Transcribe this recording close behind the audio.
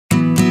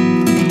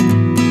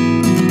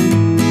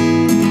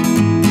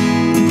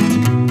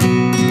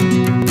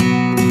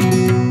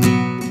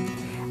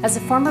As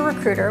a former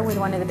recruiter with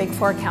one of the big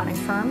four accounting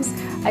firms,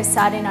 I've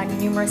sat in on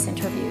numerous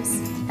interviews,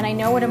 and I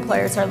know what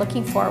employers are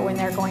looking for when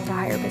they're going to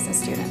hire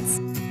business students.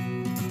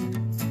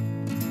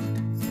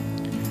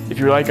 If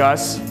you're like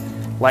us,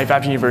 life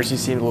after university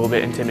seemed a little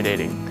bit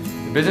intimidating.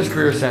 The Business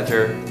Career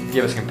Center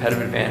gave us a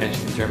competitive advantage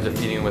in terms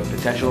of meeting with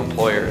potential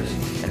employers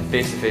and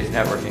face-to-face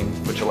networking,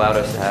 which allowed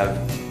us to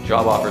have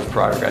job offers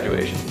prior to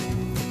graduation.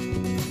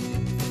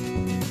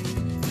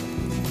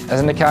 As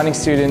an accounting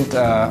student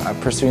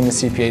pursuing the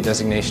CPA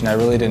designation, I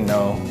really didn't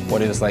know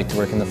what it was like to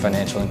work in the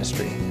financial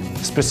industry.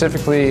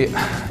 Specifically,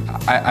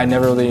 I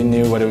never really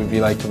knew what it would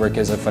be like to work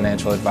as a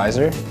financial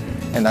advisor,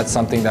 and that's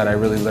something that I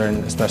really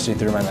learned, especially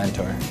through my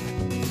mentor.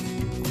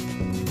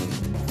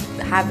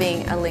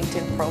 Having a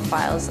LinkedIn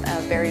profile is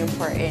very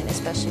important,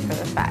 especially for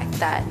the fact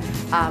that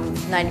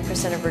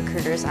 90% of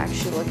recruiters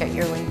actually look at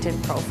your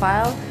LinkedIn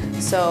profile.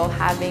 So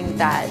having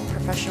that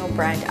professional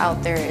brand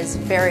out there is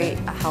very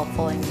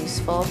helpful and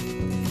useful.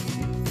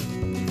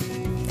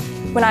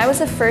 When I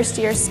was a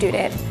first-year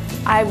student,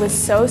 I was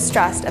so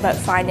stressed about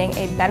finding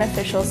a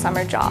beneficial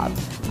summer job.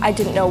 I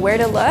didn't know where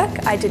to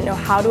look, I didn't know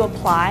how to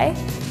apply.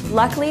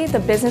 Luckily, the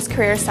Business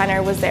Career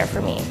Center was there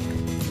for me.